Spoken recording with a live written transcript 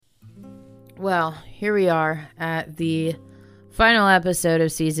Well, here we are at the final episode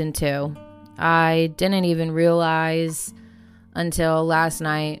of season 2. I didn't even realize until last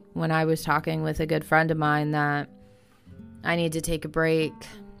night when I was talking with a good friend of mine that I need to take a break.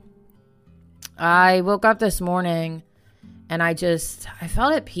 I woke up this morning and I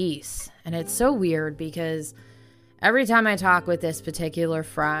felt at peace. And it's so weird because every time I talk with this particular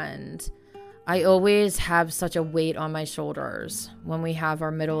friend, I always have such a weight on my shoulders when we have our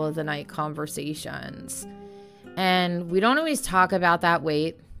middle of the night conversations. And we don't always talk about that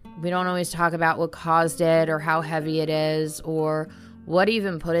weight. We don't always talk about what caused it or how heavy it is or what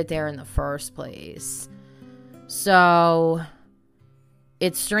even put it there in the first place. So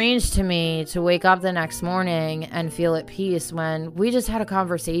it's strange to me to wake up the next morning and feel at peace when we just had a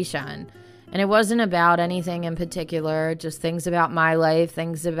conversation. And it wasn't about anything in particular, just things about my life,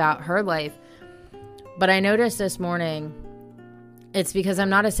 things about her life. But I noticed this morning, it's because I'm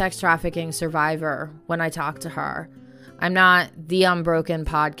not a sex trafficking survivor when I talk to her. I'm not the Unbroken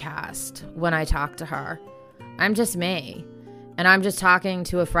podcast when I talk to her. I'm just me. And I'm just talking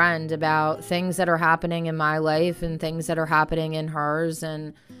to a friend about things that are happening in my life and things that are happening in hers.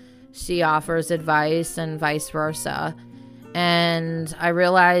 And she offers advice and vice versa. And I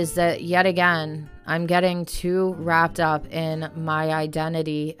realized that yet again, I'm getting too wrapped up in my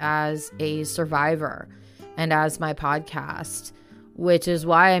identity as a survivor and as my podcast, which is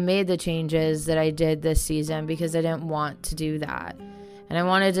why I made the changes that I did this season, because I didn't want to do that. And I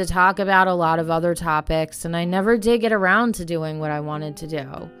wanted to talk about a lot of other topics, and I never did get around to doing what I wanted to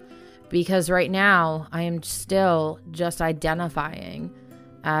do, because right now I am still just identifying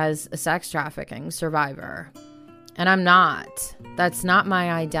as a sex trafficking survivor. And I'm not. That's not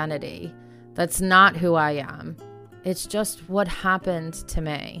my identity. That's not who I am. It's just what happened to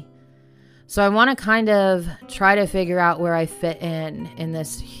me. So I want to kind of try to figure out where I fit in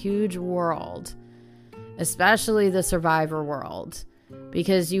this huge world, especially the survivor world,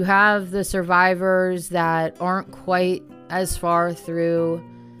 because you have the survivors that aren't quite as far through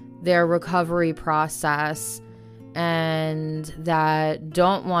their recovery process and that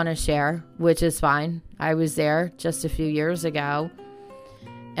don't want to share, which is fine. I was there just a few years ago.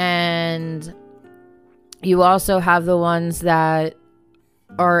 And you also have the ones that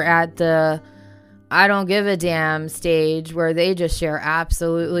are at the I don't give a damn stage where they just share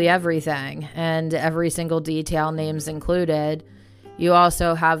absolutely everything and every single detail, names included. You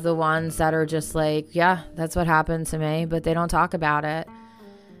also have the ones that are just like, yeah, that's what happened to me, but they don't talk about it.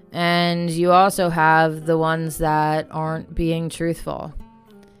 And you also have the ones that aren't being truthful.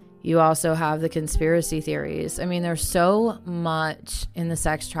 You also have the conspiracy theories. I mean, there's so much in the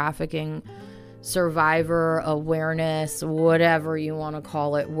sex trafficking, survivor awareness, whatever you want to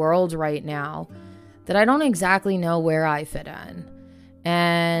call it, world right now, that I don't exactly know where I fit in.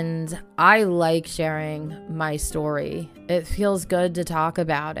 And I like sharing my story. It feels good to talk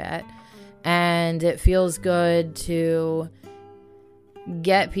about it. And it feels good to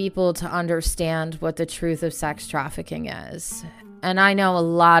get people to understand what the truth of sex trafficking is. And I know a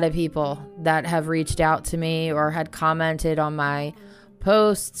lot of people that have reached out to me or had commented on my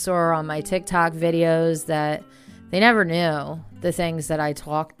posts or on my TikTok videos that they never knew the things that I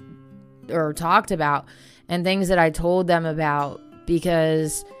talked about and things that I told them about,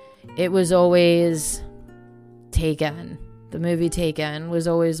 because it was always Taken. The movie Taken was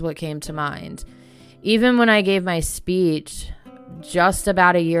always what came to mind. Even when I gave my speech just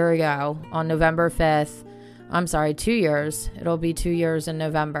about a year ago on November 5th, 2 years. It'll be 2 years in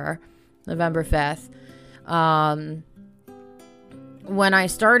November 5th. When I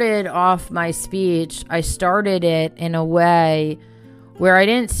started off my speech, I started it in a way where I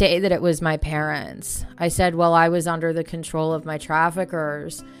didn't say that it was my parents. I said, well, I was under the control of my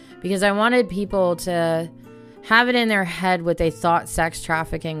traffickers, because I wanted people to have it in their head what they thought sex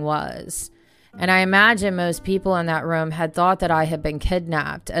trafficking was. And I imagine most people in that room had thought that I had been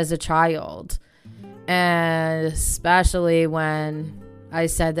kidnapped as a child. And especially when I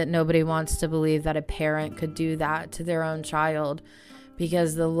said that nobody wants to believe that a parent could do that to their own child,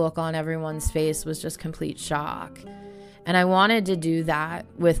 because the look on everyone's face was just complete shock. And I wanted to do that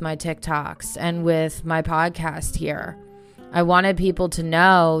with my TikToks and with my podcast here. I wanted people to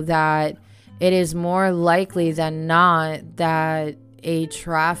know that it is more likely than not that a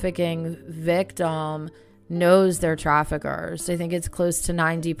trafficking victim knows their traffickers. I think it's close to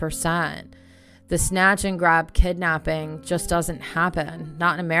 90%. The snatch and grab kidnapping just doesn't happen.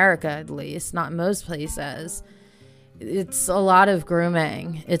 Not in America, at least. Not in most places. It's a lot of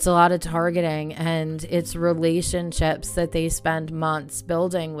grooming. It's a lot of targeting. And it's relationships that they spend months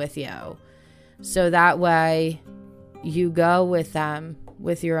building with you. So that way you go with them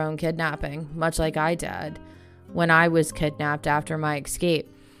with your own kidnapping, much like I did when I was kidnapped after my escape.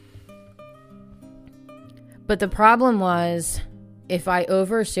 But the problem was, if I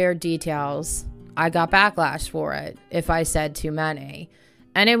overshared details, I got backlash for it if I said too many.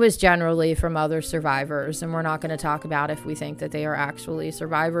 And it was generally from other survivors, and we're not going to talk about if we think that they are actually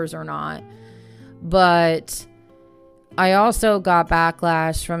survivors or not. But I also got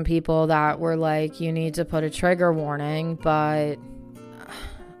backlash from people that were like, you need to put a trigger warning, but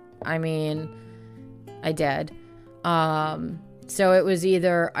I mean, I did. So it was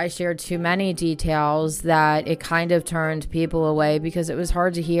either I shared too many details that it kind of turned people away because it was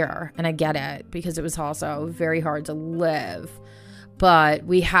hard to hear. And I get it, because it was also very hard to live. But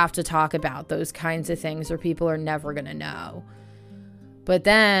we have to talk about those kinds of things or people are never going to know. But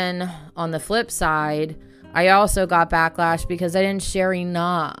then on the flip side, I also got backlash because I didn't share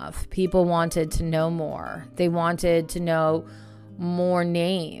enough. People wanted to know more. They wanted to know more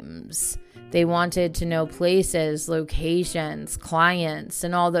names. They wanted to know places, locations, clients,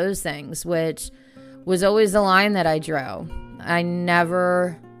 and all those things, which was always the line that I drew. I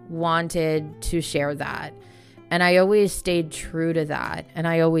never wanted to share that. And I always stayed true to that, and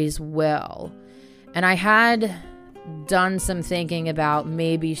I always will. And I had done some thinking about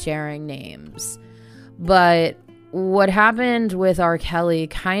maybe sharing names. But what happened with R. Kelly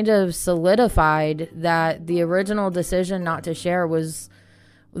kind of solidified that the original decision not to share was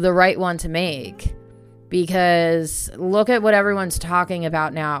the right one to make. Because look at what everyone's talking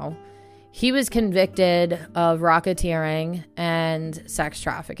about now. He was convicted of racketeering and sex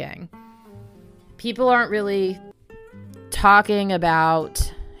trafficking. People aren't really talking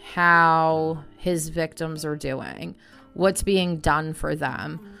about how his victims are doing, what's being done for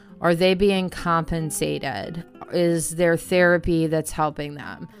them. Are they being compensated? Is there therapy that's helping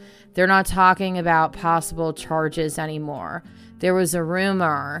them? They're not talking about possible charges anymore. There was a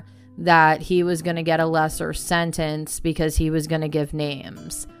rumor that he was going to get a lesser sentence because he was going to give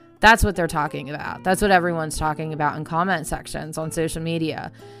names. That's what they're talking about. That's what everyone's talking about in comment sections on social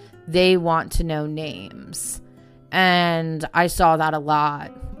media. They want to know names. And I saw that a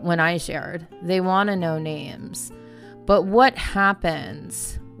lot when I shared. They want to know names. But what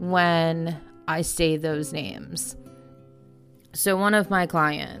happens when I say those names? So one of my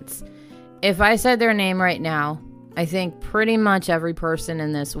clients, if I said their name right now, I think pretty much every person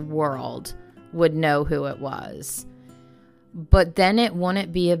in this world would know who it was. But then it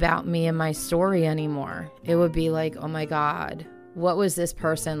wouldn't be about me and my story anymore. It would be like, oh my God, what was this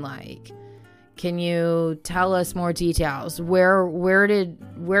person like? Can you tell us more details? Where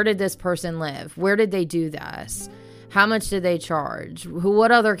did this person live? Where did they do this? How much did they charge?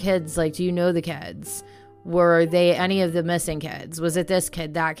 What other kids, like, do you know the kids? Were they any of the missing kids? Was it this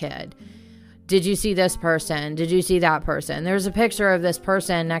kid, that kid? Did you see this person? Did you see that person? There's a picture of this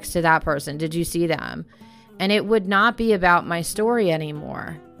person next to that person. Did you see them? And it would not be about my story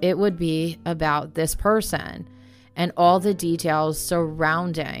anymore. It would be about this person and all the details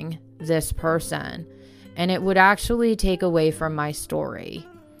surrounding this person. And it would actually take away from my story.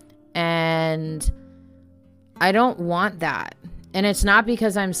 And I don't want that. And it's not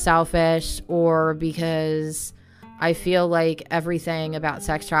because I'm selfish or because I feel like everything about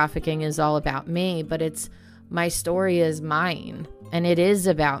sex trafficking is all about me, but it's my story is mine and it is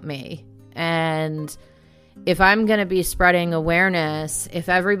about me. And if I'm going to be spreading awareness, if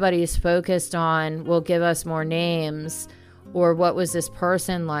everybody's focused on, well, give us more names or what was this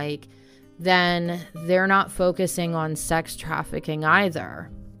person like, then they're not focusing on sex trafficking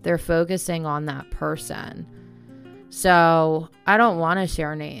either. They're focusing on that person. So I don't want to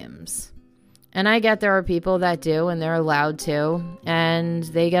share names. And I get there are people that do, and they're allowed to, and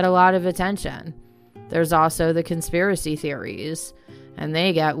they get a lot of attention. There's also the conspiracy theories, and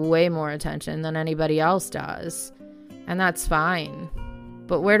they get way more attention than anybody else does. And that's fine.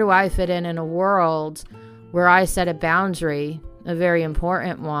 But where do I fit in a world where I set a boundary, a very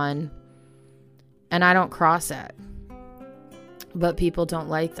important one, and I don't cross it? But people don't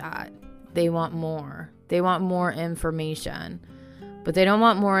like that. They want more. They want more information. But they don't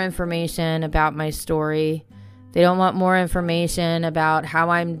want more information about my story. They don't want more information about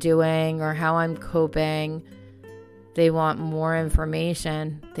how I'm doing or how I'm coping. They want more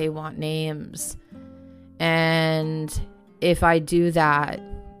information. They want names. And if I do that,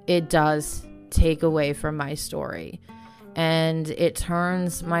 it does take away from my story. And it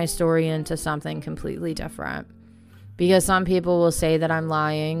turns my story into something completely different. Because some people will say that I'm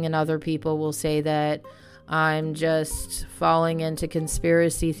lying, and other people will say that I'm just falling into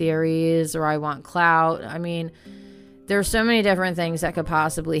conspiracy theories or I want clout. I mean, there's so many different things that could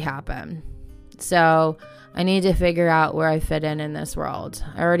possibly happen. So I need to figure out where I fit in this world.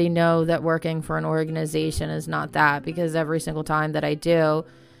 I already know that working for an organization is not that, because every single time that I do,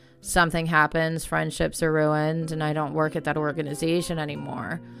 something happens, friendships are ruined, and I don't work at that organization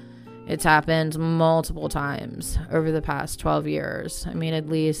anymore. It's happened multiple times over the past 12 years. I mean, at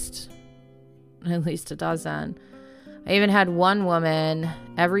least a dozen. I even had one woman,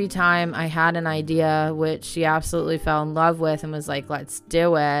 every time I had an idea, which she absolutely fell in love with and was like, let's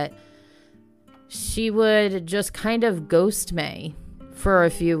do it, she would just kind of ghost me for a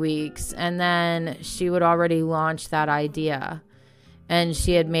few weeks, and then she would already launch that idea. And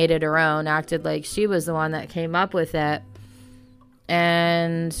she had made it her own, acted like she was the one that came up with it.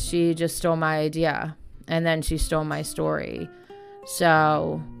 And she just stole my idea. And then she stole my story.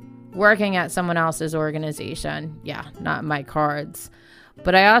 So working at someone else's organization, yeah, not my cards.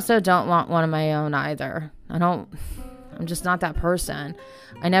 But I also don't want one of my own either. I'm just not that person.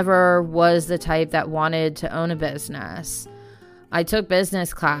 I never was the type that wanted to own a business. I took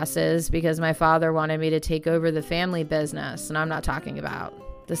business classes because my father wanted me to take over the family business. And I'm not talking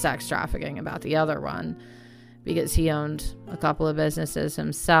about the sex trafficking, about the other one, because he owned a couple of businesses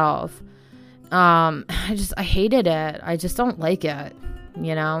himself. I hated it. I just don't like it.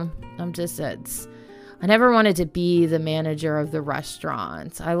 You know, I never wanted to be the manager of the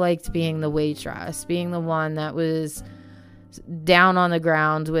restaurant. I liked being the waitress, being the one that was down on the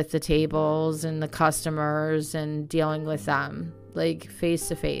ground with the tables and the customers and dealing with them, like face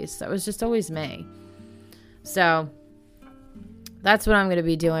to face. That was just always me. So that's what I'm going to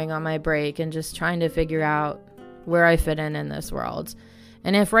be doing on my break, and just trying to figure out where I fit in this world.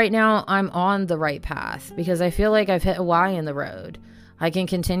 And if right now I'm on the right path, because I feel like I've hit a Y in the road. I can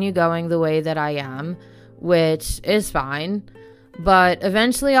continue going the way that I am, which is fine, but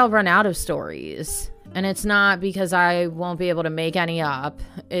eventually I'll run out of stories. And it's not because I won't be able to make any up.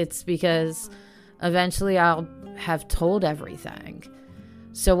 It's because eventually I'll have told everything.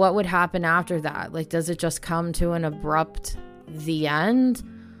 So what would happen after that? Like, does it just come to an abrupt the end?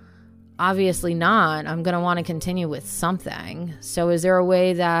 Obviously not. I'm going to want to continue with something. So is there a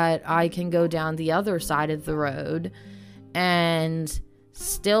way that I can go down the other side of the road and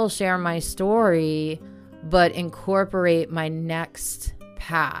still share my story, but incorporate my next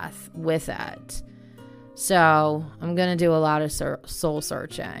path with it? So I'm going to do a lot of soul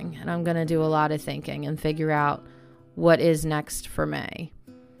searching, and I'm going to do a lot of thinking and figure out what is next for me.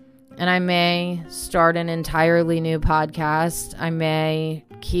 And I may start an entirely new podcast. I may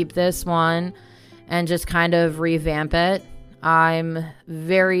keep this one and just kind of revamp it. I'm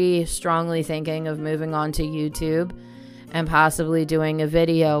very strongly thinking of moving on to YouTube and possibly doing a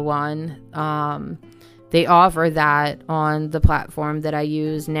video one. They offer that on the platform that I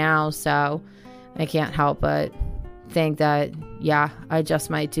use now, so I can't help but think that, yeah, I just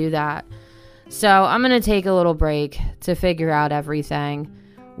might do that. So I'm going to take a little break to figure out everything,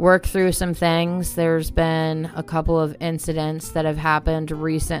 work through some things. There's been a couple of incidents that have happened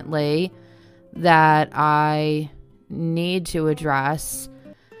recently that I need to address.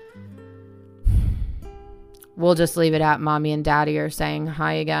 We'll just leave it at mommy and daddy are saying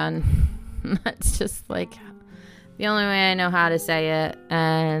hi again. That's just like the only way I know how to say it.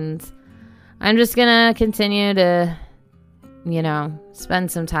 And I'm just going to continue to,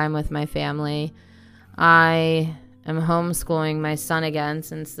 spend some time with my family. I am homeschooling my son again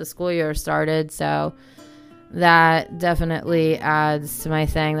since the school year started, so that definitely adds to my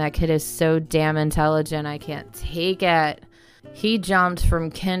thing. That kid is so damn intelligent. I can't take it. He jumped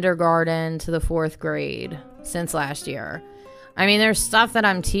from kindergarten to the 4th grade since last year. I mean, there's stuff that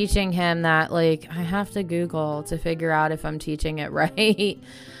I'm teaching him that, like, I have to Google to figure out if I'm teaching it right.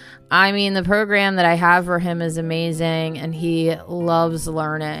 I mean, the program that I have for him is amazing, and he loves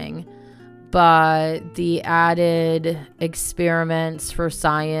learning. But the added experiments for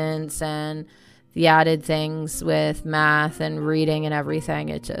science and the added things with math and reading and everything,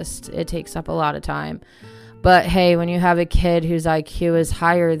 it takes up a lot of time. But hey, when you have a kid whose IQ is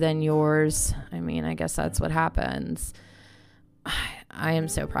higher than yours, I mean, I guess that's what happens. I am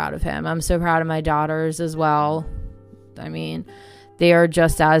so proud of him. I'm so proud of my daughters as well. I mean, they are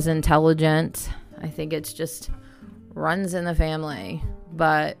just as intelligent. I think it's just runs in the family.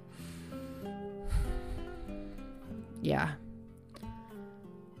 But yeah,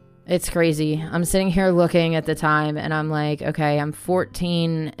 it's crazy. I'm sitting here looking at the time and I'm like, okay, I'm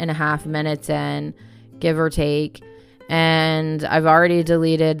 14 and a half minutes in, give or take. And I've already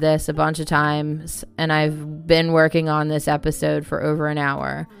deleted this a bunch of times, and I've been working on this episode for over an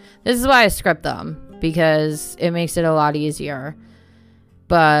hour. This is why I script them, because it makes it a lot easier.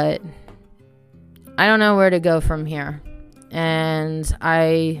 But I don't know where to go from here. And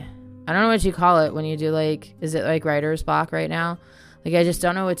I I don't know what you call it when you do like, is it like writer's block right now? Like, I just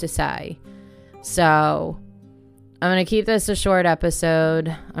don't know what to say. So I'm going to keep this a short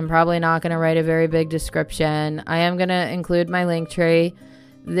episode. I'm probably not going to write a very big description. I am going to include my Linktree.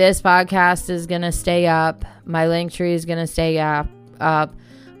 This podcast is going to stay up. My Linktree is going to stay up.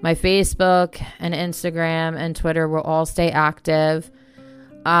 My Facebook and Instagram and Twitter will all stay active.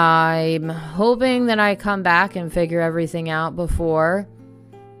 I'm hoping that I come back and figure everything out before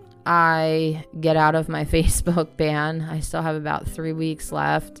I get out of my Facebook ban. I still have about 3 weeks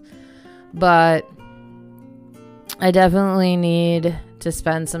left, but I definitely need to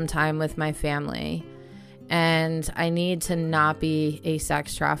spend some time with my family, and I need to not be a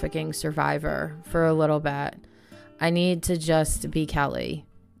sex trafficking survivor for a little bit. I need to just be Kelly.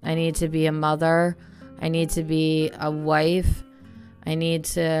 I need to be a mother. I need to be a wife. I need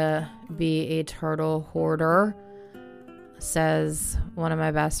to be a turtle hoarder, says one of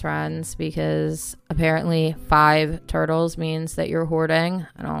my best friends, because apparently 5 turtles means that you're hoarding.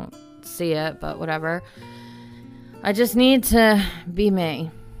 I don't see it, but whatever. I just need to be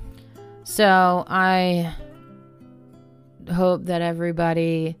me. So I hope that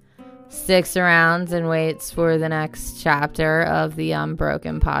everybody sticks around and waits for the next chapter of the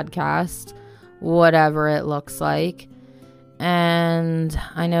Unbroken podcast, whatever it looks like. And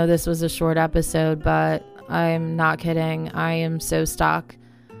I know this was a short episode, but I'm not kidding. I am so stuck.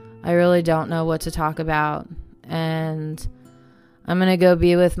 I really don't know what to talk about. And I'm going to go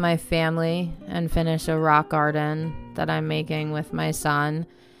be with my family and finish a rock garden that I'm making with my son.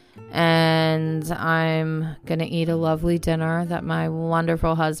 And I'm going to eat a lovely dinner that my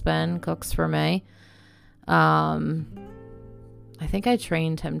wonderful husband cooks for me. I think I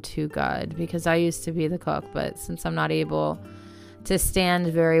trained him too good because I used to be the cook, but since I'm not able to stand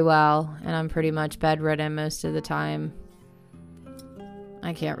very well and I'm pretty much bedridden most of the time,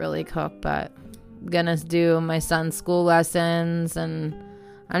 I can't really cook, but I'm going to do my son's school lessons, and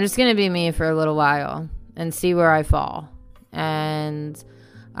I'm just going to be me for a little while and see where I fall. And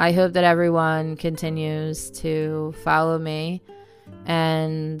I hope that everyone continues to follow me.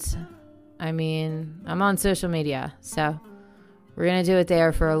 And I mean, I'm on social media, so we're going to do it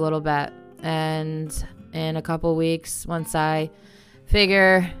there for a little bit. And in a couple weeks, once I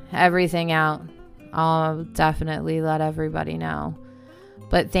figure everything out, I'll definitely let everybody know.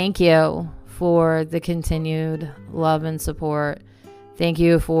 But thank you for the continued love and support. Thank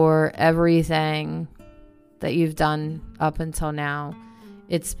you for everything that you've done up until now.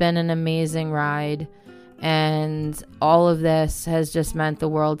 It's been an amazing ride, and all of this has just meant the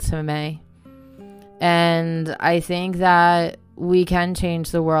world to me. And I think that we can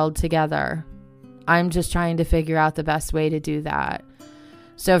change the world together. I'm just trying to figure out the best way to do that.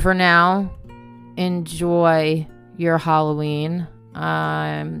 So for now, enjoy your Halloween.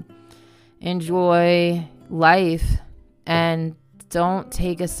 Enjoy life, and don't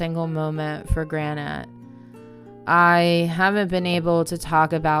take a single moment for granted. I haven't been able to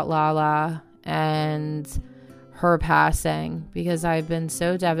talk about Lala and her passing because I've been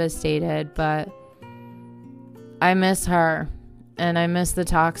so devastated, but I miss her and I miss the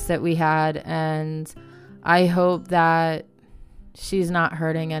talks that we had, and I hope that she's not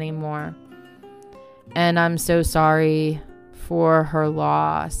hurting anymore. And I'm so sorry for her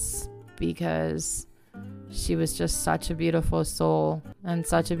loss because she was just such a beautiful soul and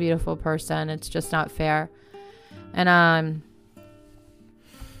such a beautiful person. It's just not fair. And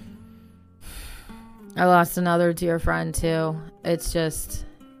I lost another dear friend too. It's just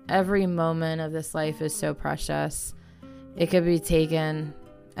every moment of this life is so precious. It could be taken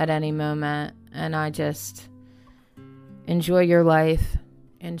at any moment. And I just enjoy your life,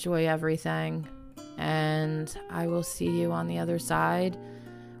 enjoy everything. And I will see you on the other side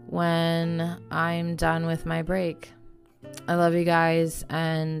when I'm done with my break. I love you guys,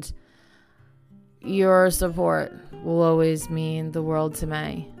 and your support will always mean the world to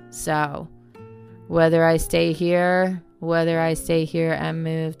me. So whether I stay here and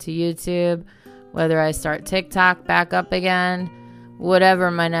move to YouTube, whether I start TikTok back up again,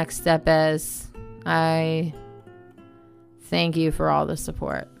 whatever my next step is, I thank you for all the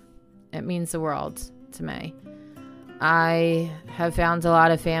support. It means the world to me. I have found a lot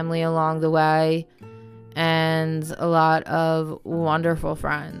of family along the way and a lot of wonderful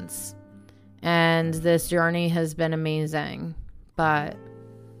friends. And this journey has been amazing. But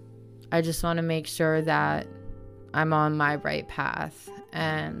I just want to make sure that I'm on my right path.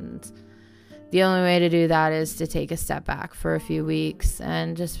 And the only way to do that is to take a step back for a few weeks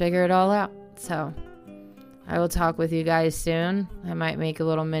and just figure it all out. So I will talk with you guys soon. I might make a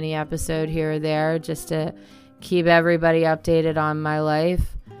little mini episode here or there just to keep everybody updated on my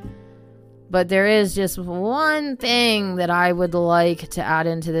life. But there is just one thing that I would like to add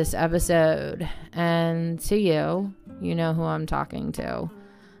into this episode. And to you, you know who I'm talking to.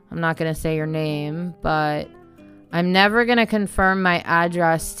 I'm not going to say your name, but I'm never going to confirm my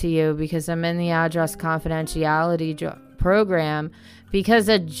address to you because I'm in the address confidentiality program because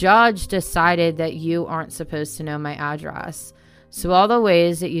a judge decided that you aren't supposed to know my address. So all the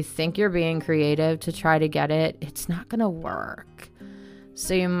ways that you think you're being creative to try to get it, it's not going to work.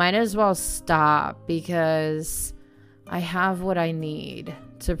 So you might as well stop because I have what I need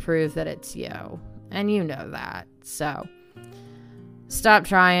to prove that it's you. And you know that. So stop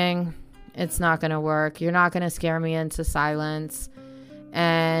trying. It's not going to work. You're not going to scare me into silence.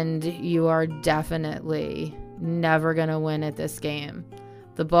 And you are definitely never going to win at this game.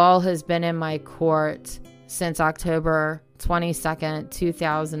 The ball has been in my court since October 22nd,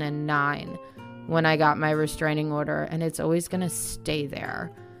 2009. When I got my restraining order, and it's always going to stay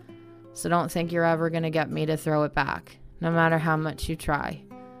there. So don't think you're ever going to get me to throw it back, no matter how much you try.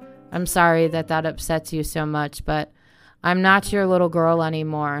 I'm sorry that upsets you so much, but I'm not your little girl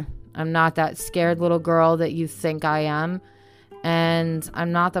anymore. I'm not that scared little girl that you think I am, and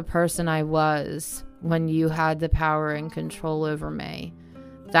I'm not the person I was when you had the power and control over me.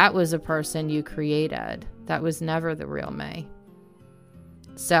 That was a person you created. That was never the real me.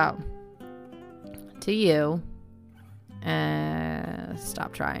 So to you,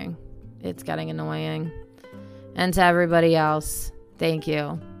 stop trying. It's getting annoying. And to everybody else, thank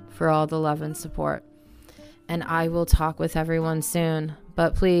you for all the love and support. And I will talk with everyone soon.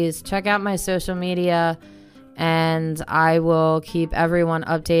 But please check out my social media and I will keep everyone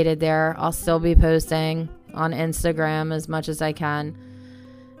updated there. I'll still be posting on Instagram as much as I can.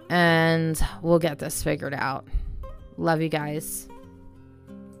 And we'll get this figured out. Love you guys.